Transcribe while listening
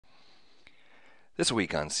This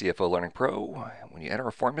week on CFO Learning Pro, when you enter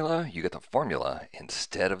a formula, you get the formula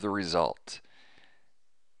instead of the result.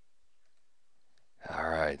 All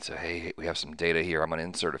right, so hey, we have some data here. I'm going to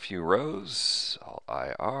insert a few rows, Alt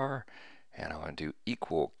IR, and I'm going to do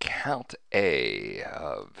equal count A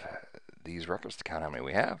of these records to count how many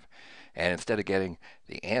we have. And instead of getting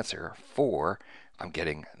the answer 4, I'm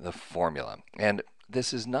getting the formula. And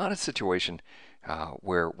this is not a situation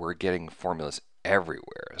where we're getting formulas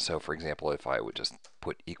everywhere. So for example, if I would just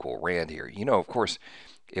put equal rand here, of course,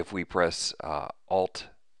 if we press Alt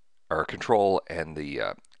or Control and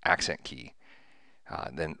the accent key,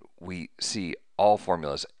 then we see all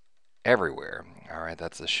formulas everywhere. All right,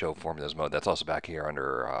 that's the show formulas mode. That's also back here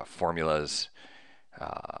under formulas,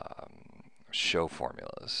 show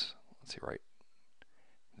formulas. Let's see right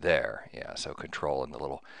there. Yeah, so control and the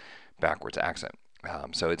little backwards accent.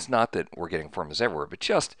 So it's not that we're getting formulas everywhere, but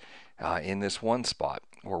just in this one spot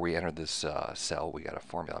where we entered this cell, we got a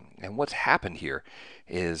formula. And what's happened here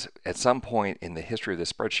is at some point in the history of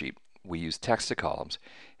this spreadsheet, we used text to columns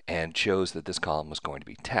and chose that this column was going to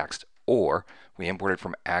be text, or we imported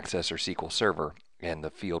from Access or SQL Server and the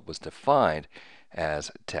field was defined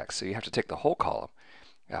as text. So you have to take the whole column,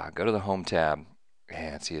 go to the Home tab,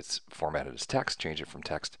 and see it's formatted as text, change it from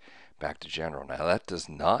text back to general. Now that does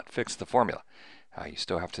not fix the formula. You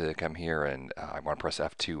still have to come here and I want to press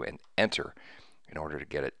F2 and enter in order to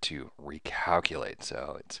get it to recalculate.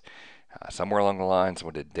 So it's somewhere along the line,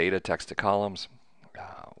 someone did data text to columns.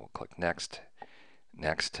 We'll click next,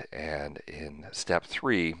 next, and in step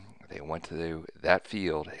 3, they went to that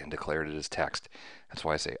field and declared it as text. That's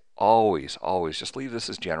why I say always, always just leave this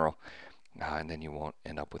as general, and then you won't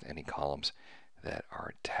end up with any columns that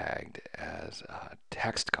are tagged as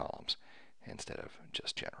text columns instead of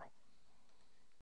just general.